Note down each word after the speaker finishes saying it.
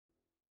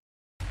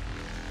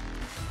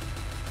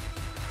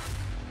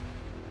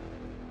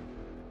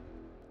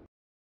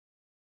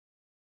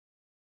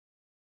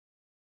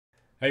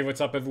Hey,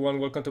 what's up everyone?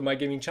 Welcome to my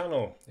gaming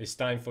channel. It's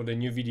time for the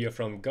new video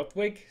from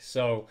GoTWiC.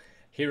 So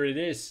here it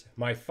is,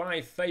 my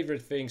 5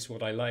 favorite things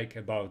what I like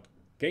about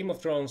Game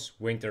of Thrones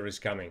Winter is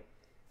Coming.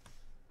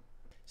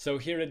 So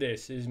here it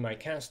is my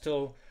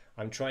castle.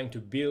 I'm trying to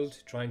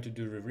build, trying to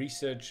do the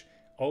research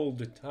all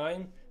the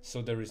time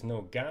so there is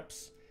no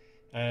gaps.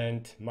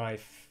 And my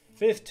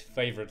 5th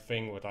favorite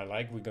thing what I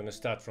like, we're gonna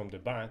start from the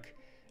back,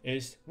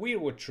 is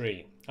Weirwood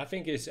Tree. I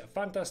think it's a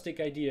fantastic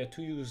idea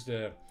to use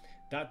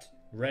that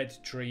red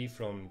tree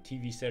from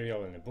TV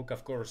serial and the book,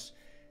 of course,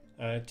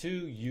 to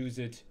use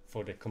it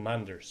for the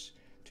commanders,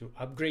 to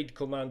upgrade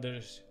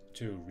commanders,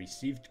 to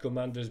received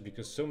commanders,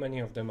 because so many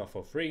of them are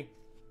for free.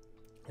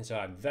 And so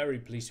I'm very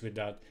pleased with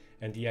that.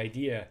 And the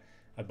idea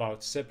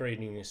about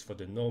separating this for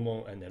the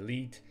normal and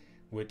elite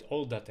with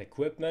all that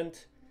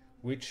equipment,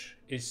 which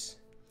is,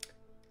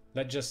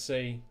 let's just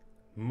say,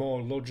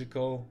 more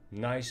logical,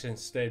 nice and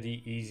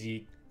steady,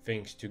 easy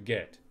things to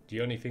get. The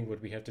only thing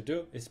what we have to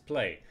do is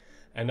play.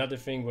 Another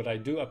thing what I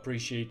do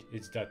appreciate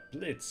is that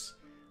blitz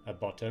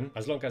button.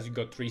 As long as you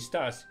got 3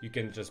 stars, you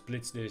can just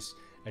blitz this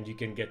and you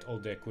can get all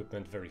the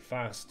equipment very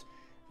fast.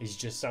 It's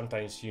just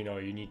sometimes, you know,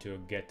 you need to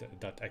get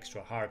that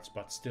extra hearts,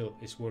 but still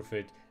it's worth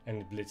it,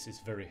 and the blitz is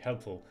very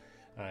helpful,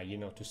 you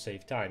know, to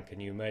save time. Can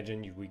you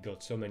imagine we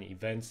got so many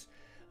events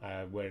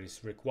where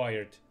it's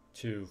required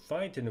to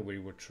fight in a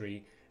Weirwood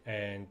Tree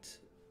and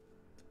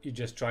you're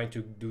just trying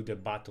to do the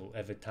battle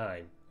every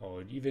time,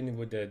 or even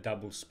with the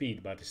double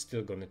speed, but it's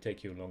still gonna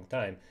take you a long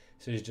time.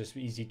 So it's just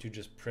easy to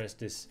just press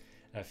this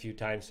a few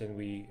times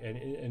and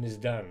it's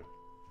done.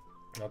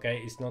 Okay,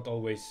 it's not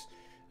always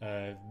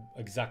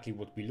exactly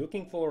what we're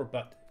looking for,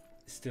 but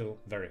still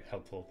very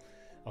helpful.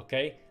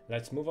 Okay,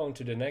 let's move on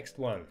to the next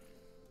one.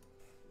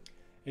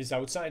 Is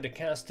outside the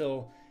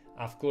castle.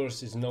 Of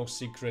course, it's no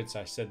secrets,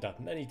 I said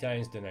that many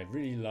times, then I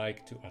really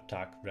like to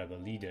attack rebel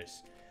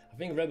leaders. I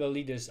think rebel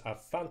leaders are a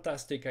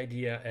fantastic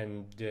idea,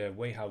 and the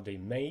way how they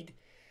made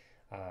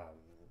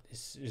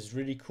is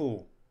really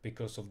cool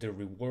because of the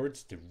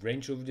rewards, the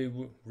range of the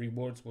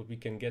rewards, what we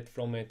can get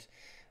from it.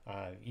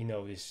 You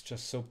know, it's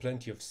just so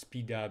plenty of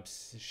speed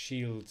ups,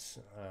 shields,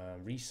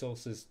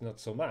 resources, not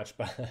so much,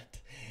 but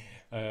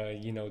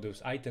you know,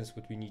 those items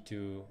what we need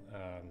to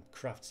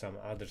craft some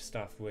other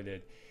stuff with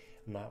it.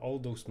 All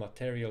those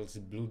materials,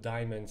 blue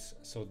diamonds.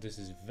 So this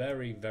is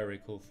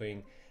very cool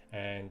thing.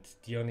 And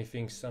the only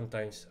thing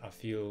sometimes I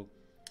feel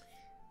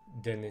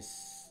then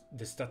is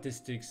the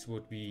statistics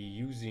what we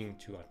using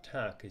to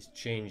attack is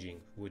changing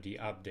with the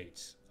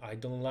updates. I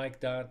don't like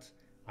that.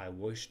 I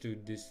wish to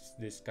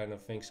this kind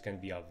of things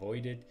can be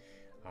avoided.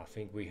 I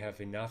think we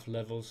have enough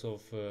levels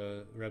of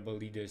rebel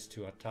leaders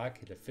to attack.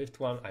 The 5th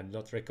one, I'm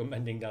not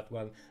recommending that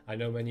one. I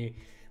know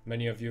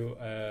many of you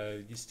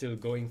still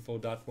going for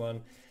that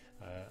one.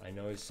 I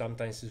know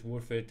sometimes it's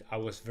worth it. I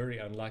was very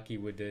unlucky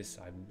with this.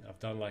 I've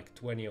done like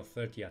 20 or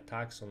 30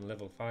 attacks on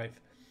level 5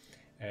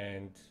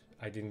 and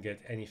I didn't get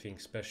anything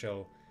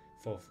special.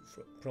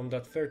 From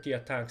that 30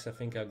 attacks, I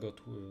think I got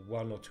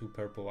 1 or 2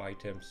 purple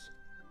items.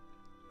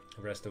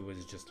 The rest of it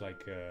is just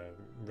like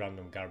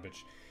random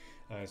garbage.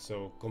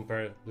 So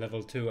compare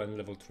level 2 and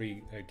level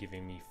 3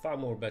 giving me far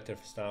more better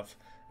stuff,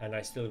 and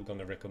I still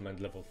gonna recommend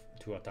level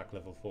 2 attack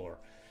level 4.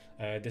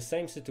 The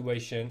same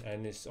situation,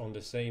 and it's on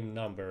the same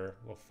number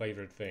of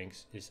favorite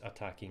things, is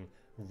attacking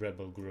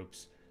rebel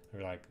groups,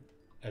 like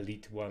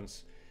elite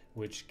ones,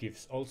 which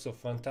gives also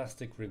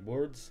fantastic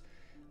rewards.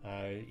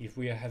 If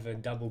we have a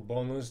double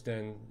bonus,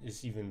 then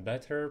it's even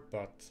better,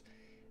 but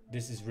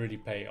this is really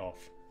pay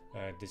off.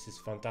 This is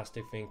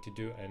fantastic thing to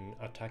do, and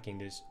attacking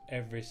this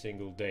every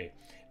single day.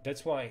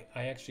 That's why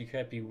I actually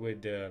happy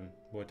with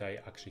what I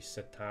actually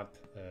set up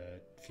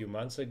a few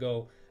months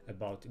ago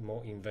about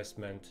more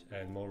investment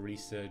and more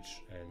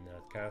research and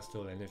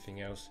castle and anything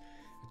else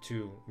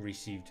to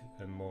receive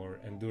more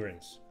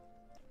endurance,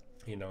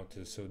 you know,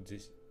 so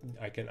this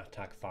I can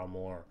attack far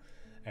more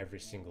every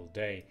single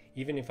day.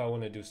 Even if I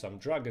want to do some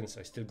dragons,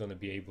 I still gonna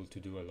be able to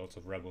do a lot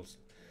of rebels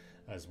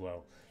as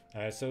well.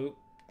 So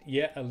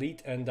yeah,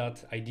 elite, and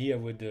that idea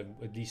with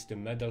at least the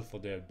medal for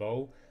the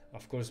bow.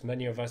 Of course,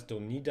 many of us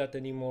don't need that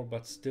anymore,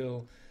 but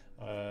still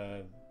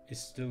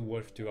it's still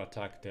worth to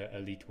attack the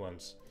elite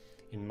ones,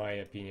 in my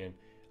opinion.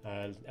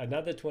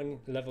 Another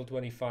level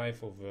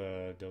 25 of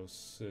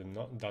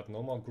that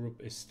normal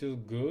group is still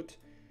good.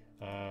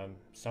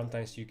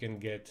 Sometimes you can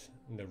get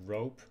the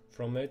rope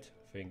from it.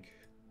 I think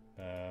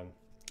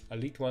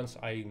elite ones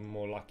I'm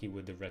more lucky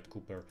with the red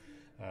cooper,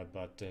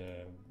 but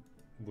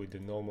with the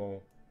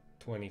normal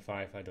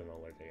 25, I don't know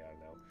where they are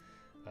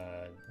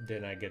now.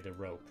 Then I get a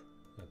rope,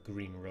 a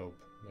green rope,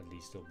 at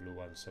least, or blue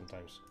one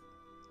sometimes.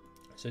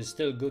 So it's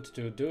still good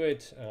to do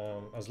it,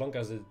 as long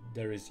as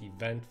there is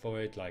event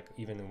for it, like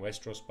even in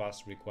Westeros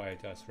Pass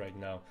required us right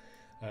now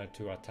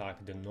to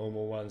attack the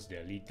normal ones. The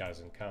elite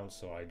doesn't count,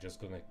 so I'm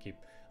just gonna keep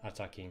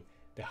attacking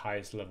the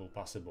highest level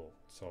possible.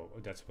 So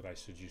that's what I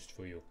suggest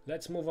for you.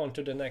 Let's move on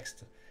to the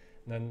next.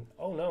 Then,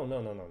 oh no,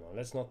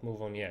 let's not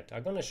move on yet.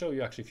 I'm gonna show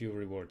you actually a few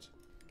rewards.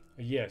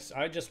 Yes,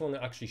 I just want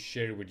to actually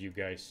share with you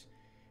guys.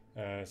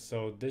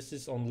 So this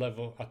is on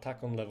attack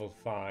on level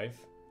 5.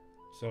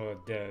 So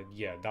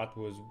yeah, that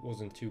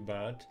wasn't too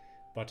bad.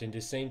 But in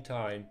the same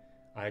time,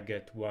 I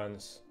get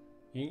ones.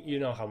 You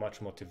know how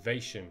much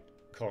motivation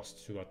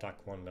costs to attack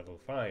one level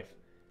 5,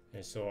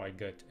 and so I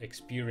get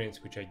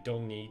experience which I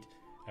don't need,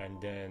 and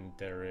then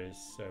there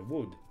is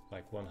wood,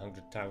 like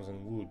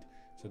 100,000 wood.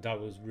 So that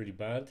was really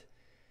bad.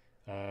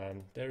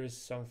 There is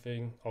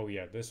something. Oh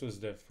yeah, this was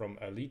the from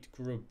elite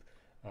group.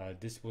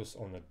 This was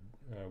on a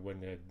when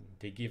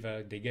they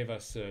gave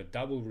us a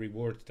double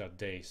reward that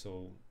day.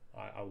 So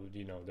I would,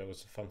 you know, that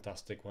was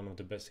fantastic. One of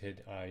the best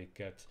hit I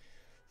get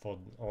for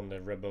on the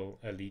rebel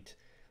elite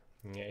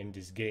in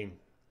this game.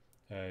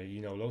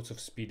 You know, loads of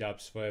speed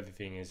ups for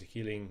everything, is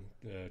healing,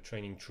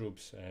 training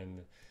troops,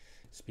 and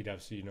speed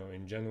ups. You know,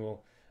 in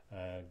general,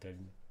 the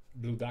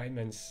blue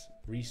diamonds,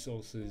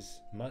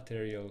 resources,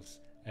 materials,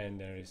 and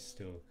there is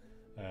still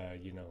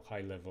you know,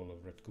 high level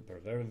of red cooper.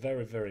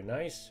 Very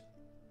nice.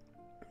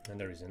 And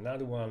there is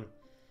another one.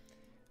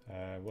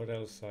 What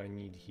else I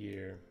need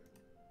here?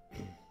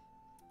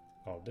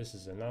 Oh, this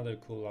is another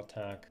cool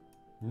attack.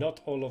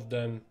 Not all of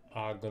them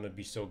are gonna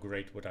be so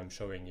great what I'm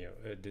showing you.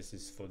 This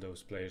is for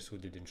those players who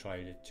didn't try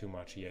it too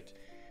much yet.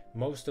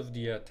 Most of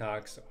the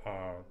attacks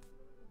are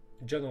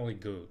generally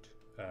good.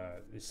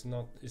 It's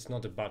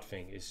not a bad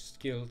thing. It's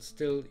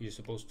still you're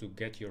supposed to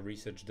get your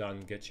research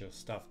done, get your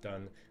stuff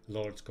done,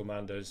 lords,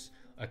 commanders,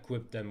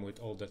 equip them with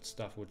all that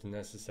stuff what's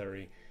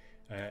necessary,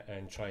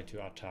 and try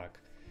to attack.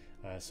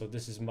 So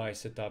this is my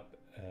setup,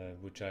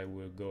 which I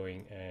will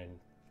going and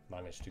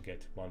manage to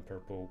get one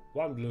purple,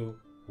 one blue,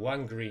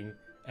 one green,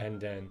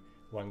 and then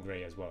one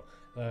gray as well.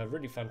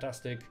 Really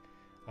fantastic.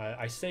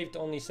 I saved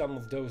only some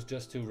of those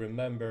just to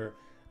remember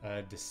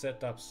the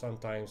setup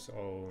sometimes,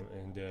 or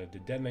and the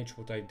damage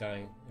what I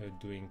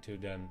doing to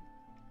them,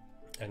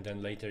 and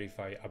then later if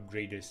I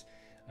upgrade this,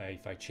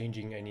 if I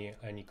changing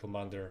any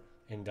commander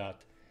in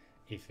that,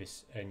 if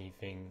it's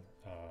anything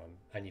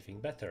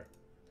better.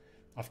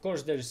 Of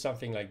course there is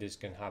something like this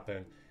can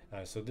happen.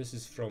 So this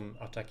is from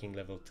attacking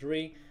level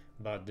 3,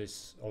 but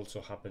this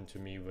also happened to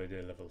me with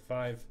a level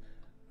 5.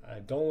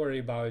 Don't worry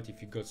about it.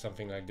 If you got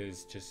something like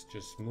this,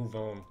 just move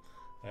on.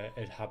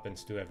 It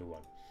happens to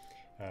everyone.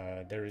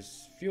 There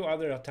is few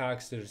other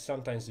attacks. There are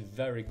sometimes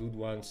very good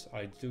ones.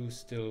 I do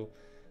still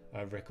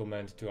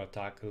recommend to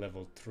attack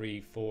level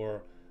 3,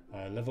 4.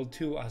 Level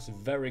 2 is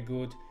very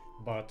good,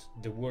 but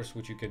the worst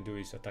what you can do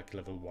is attack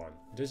level 1.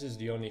 This is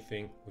the only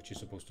thing which you're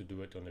supposed to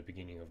do it on the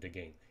beginning of the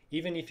game.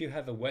 Even if you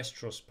have a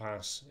Westeros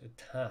Pass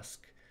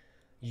task,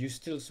 you're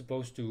still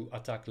supposed to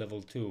attack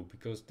level 2,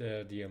 because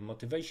the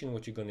motivation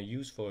what you're going to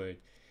use for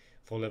it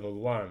for level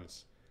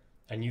 1s,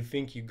 and you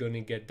think you're going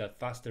to get that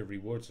faster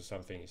rewards or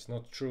something. It's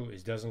not true.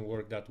 It doesn't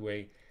work that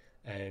way.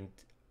 And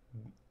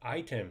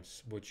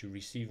items what you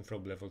receive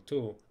from level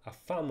 2 are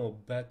far more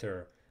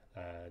better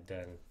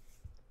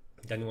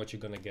than what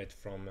you're going to get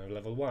from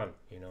level 1.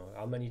 You know,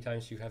 how many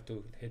times you have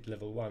to hit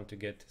level 1 to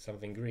get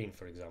something green,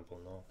 for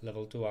example. No,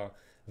 level 2 are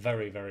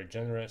very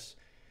generous,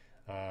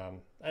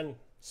 and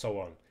so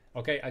on.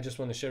 Okay, I just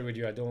want to share with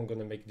you. I don't want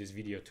to make this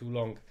video too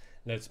long.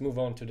 Let's move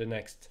on to the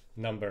next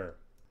number.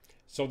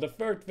 So the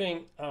third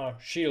thing are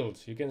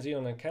shields. You can see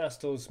on the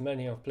castles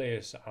many of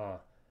players are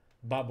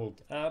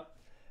bubbled up.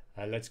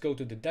 Let's go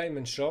to the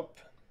diamond shop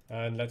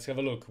and let's have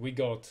a look. We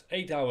got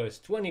 8 hours,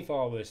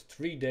 24 hours,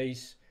 3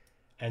 days,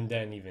 and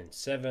then even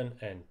 7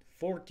 and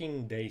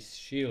 14 days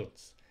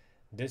shields.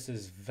 This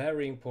is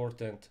very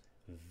important,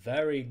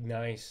 very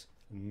nice.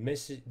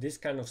 This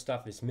kind of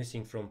stuff is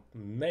missing from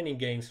many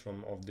games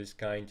of this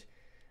kind.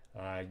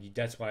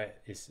 That's why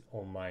it's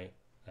on my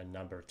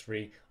number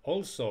 3.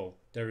 Also,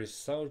 there is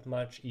so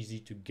much easy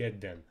to get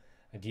them.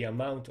 The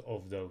amount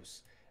of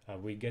those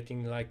we're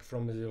getting, like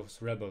from those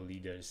rebel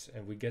leaders,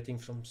 and we're getting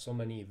from so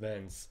many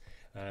events.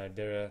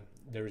 There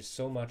is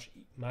so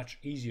much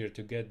easier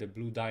to get the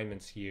blue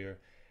diamonds here,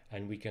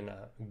 and we can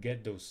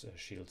get those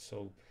shields.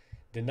 So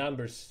the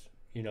numbers,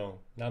 you know,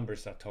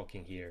 numbers are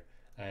talking here,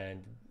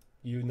 and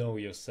you know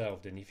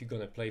yourself that if you're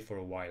gonna play for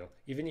a while,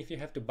 even if you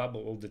have to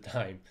bubble all the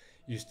time,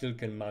 you still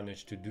can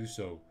manage to do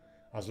so,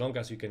 as long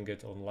as you can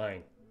get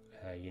online.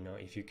 You know,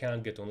 if you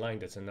can't get online,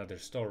 that's another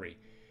story.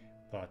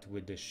 But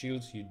with the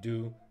shields, you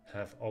do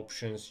have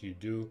options. You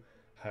do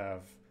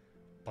have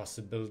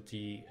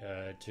possibility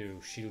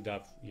to shield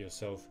up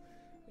yourself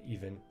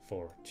even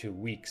for 2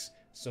 weeks.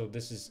 So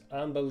this is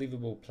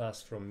unbelievable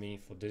plus from me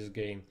for this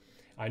game.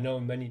 I know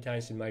many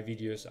times in my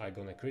videos I'm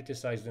gonna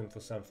criticize them for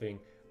something,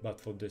 but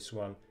for this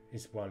one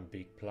it's one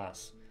big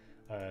plus.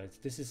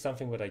 This is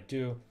something what I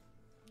do.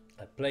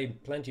 I play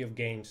plenty of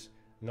games,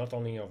 not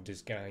only of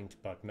this kind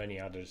but many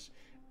others,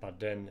 but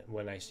then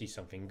when I see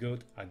something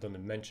good, I'm gonna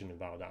mention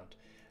about that.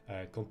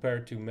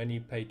 Compared to many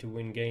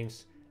pay-to-win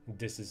games,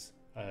 this is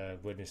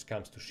when it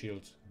comes to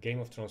shields, Game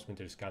of Thrones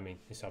Winter is Coming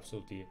is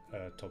absolutely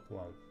top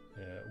one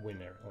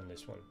winner on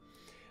this one.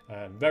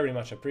 Very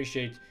much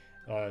appreciate.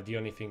 The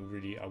only thing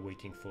really I'm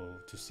waiting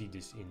for to see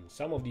this in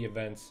some of the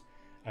events,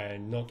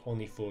 and not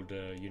only for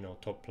the, you know,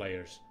 top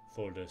players,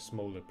 for the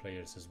smaller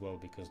players as well,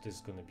 because this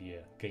is going to be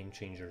a game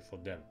changer for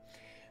them.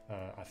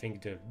 I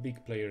think the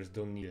big players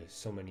don't need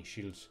so many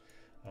shields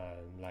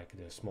like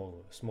the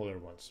smaller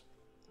ones.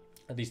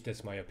 At least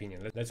that's my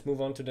opinion. Let's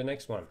move on to the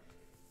next one.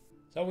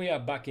 So we are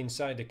back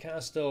inside the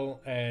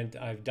castle, and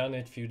I've done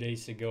it a few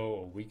days ago,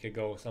 or a week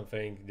ago or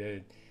something,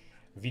 the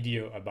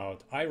video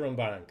about Iron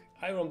Bank.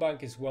 Iron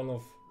Bank is one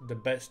of the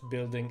best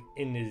building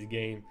in this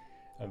game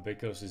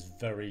because it's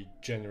very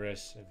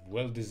generous,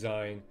 well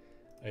designed.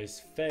 It's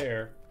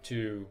fair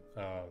to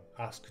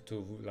ask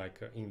to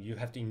you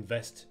have to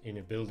invest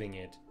in building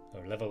it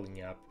or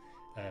leveling up,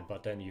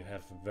 but then you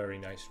have a very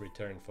nice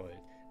return for it.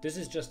 This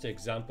is just an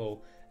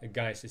example,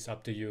 guys. It's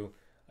up to you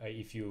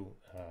if you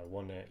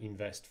want to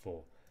invest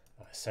for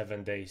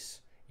 7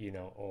 days, you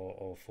know,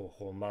 or for a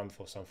whole month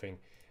or something.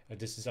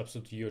 This is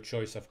absolutely your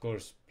choice. Of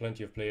course,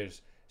 plenty of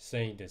players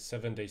saying that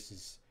 7 days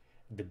is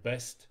the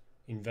best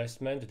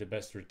investment, the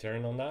best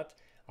return on that.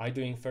 I'm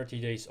doing 30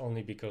 days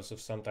only because of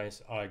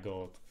sometimes I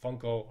got phone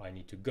call, I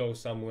need to go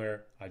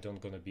somewhere, I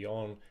don't gonna be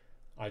on.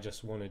 I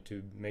just wanted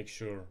to make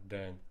sure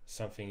that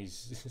something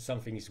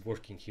is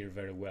working here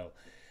very well.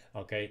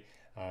 Okay,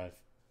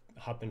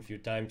 happened a few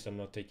times. I'm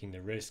not taking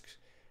the risks.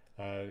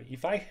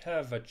 If I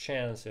have a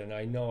chance and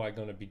I know I'm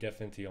gonna be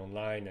definitely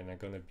online and I'm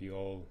gonna be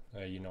all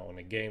you know, on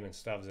a game and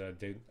stuff,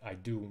 that I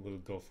will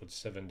go for the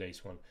 7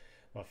 days one.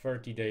 But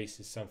 30 days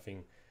is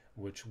something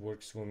which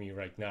works for me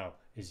right now.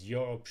 Is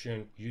your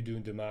option. You do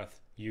the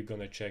math. You're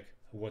gonna check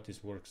what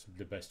works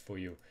the best for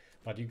you.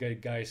 But you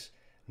guys,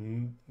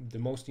 the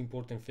most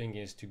important thing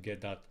is to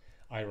get that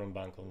Iron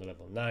Bank on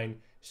level 9,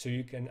 so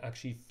you can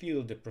actually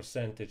feel the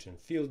percentage and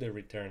feel the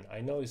return. I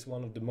know it's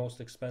one of the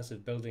most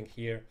expensive building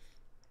here,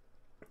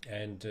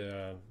 and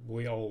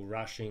we're all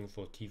rushing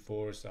for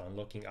T4s,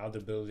 unlocking other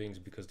buildings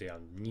because they are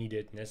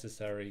needed,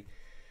 necessary.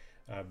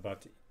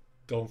 But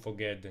don't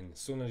forget, then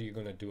sooner you're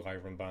gonna do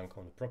Iron Bank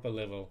on the proper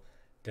level,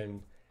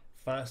 then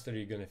faster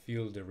you're gonna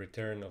feel the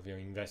return of your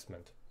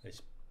investment.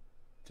 It's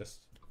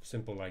just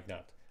simple like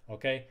that.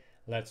 Okay,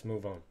 let's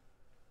move on.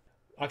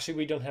 Actually,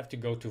 we don't have to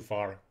go too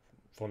far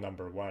for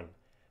number 1.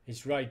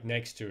 It's right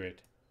next to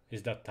it.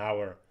 Is that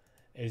tower?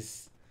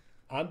 Is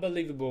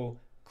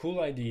unbelievable, cool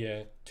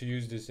idea to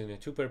use this in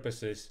 2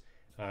 purposes.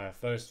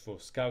 First, for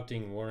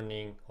scouting,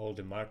 warning, all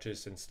the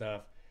marches and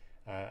stuff.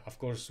 Of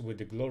course, with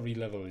the glory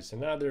level is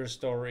another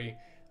story,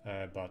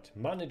 but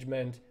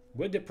management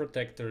with the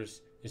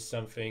protectors is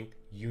something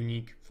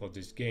unique for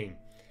this game.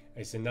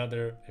 It's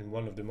another and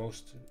one of the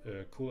most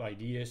cool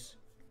ideas,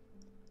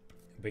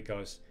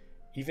 because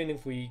even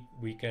if we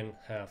can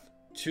have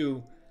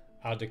 2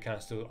 other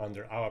castles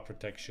under our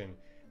protection,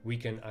 we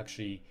can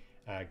actually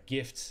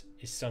gifts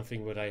is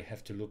something what I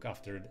have to look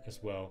after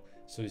as well.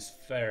 So it's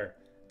fair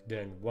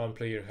than one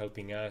player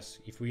helping us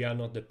if we are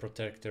not the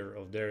protector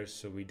of theirs,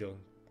 so we don't,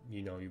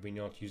 you know, we're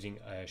not using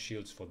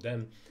shields for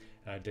them,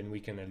 then we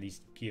can at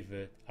least give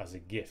it as a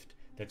gift.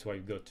 That's why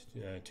we've got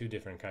 2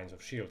 different kinds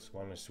of shields.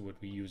 One is what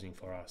we're using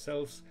for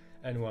ourselves,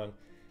 and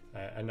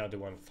another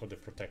one for the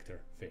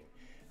protector thing.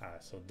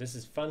 So this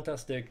is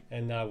fantastic,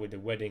 and now with the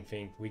wedding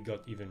thing we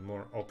got even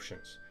more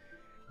options.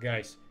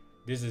 Guys,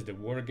 this is the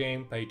war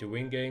game, pay to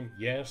win game,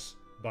 yes,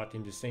 but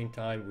in the same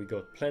time we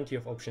got plenty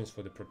of options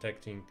for the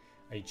protecting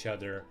each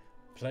other,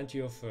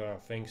 plenty of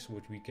things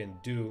which we can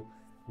do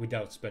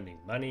without spending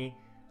money,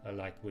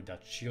 like with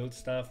that shield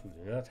stuff.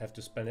 We do not have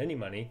to spend any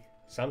money.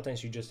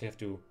 Sometimes you just have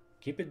to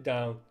keep it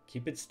down,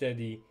 keep it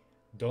steady,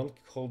 don't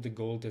hold the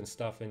gold and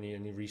stuff, any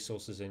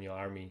resources in your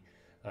army,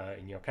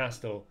 in your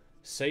castle.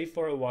 Save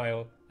for a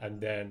while,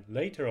 and then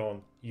later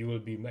on you will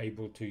be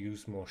able to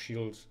use more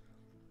shields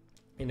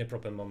in a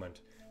proper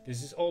moment.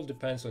 This is all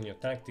depends on your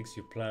tactics,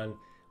 your plan,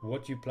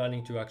 what you're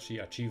planning to actually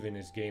achieve in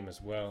this game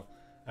as well,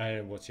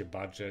 and what's your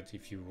budget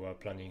if you are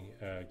planning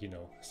you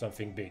know,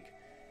 something big.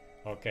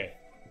 Okay,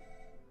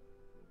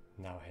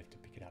 now I have to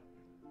pick it up.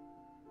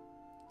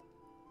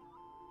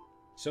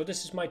 So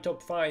this is my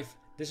top 5.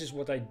 This is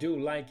what I do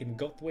like in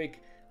GoTWiC.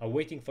 I'm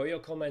waiting for your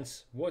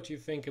comments. What you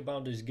think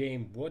about this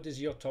game? What is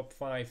your top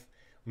 5?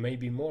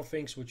 Maybe more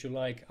things which you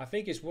like. I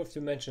think it's worth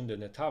to mention that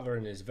the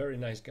tavern is a very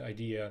nice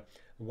idea.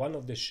 One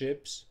of the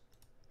ships,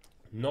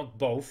 not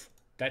both,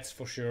 that's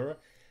for sure.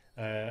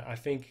 I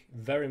think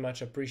very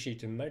much appreciate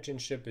the merchant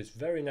ship. It's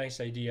very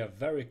nice idea,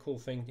 very cool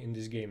thing in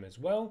this game as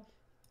well.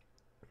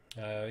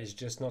 It's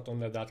just not on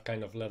that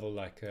kind of level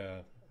like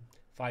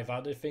 5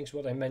 other things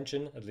what I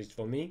mentioned, at least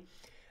for me.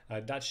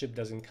 That ship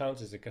doesn't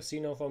count as a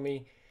casino for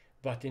me,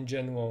 but in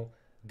general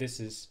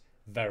this is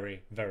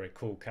very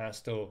cool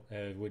castle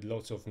with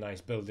lots of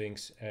nice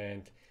buildings,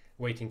 and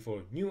waiting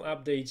for new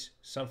updates,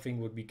 something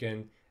what we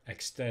can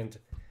extend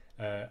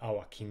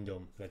our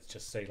kingdom, let's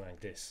just say like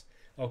this.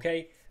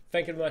 Okay,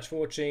 thank you very much for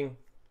watching.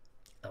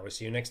 I will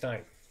see you next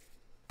time.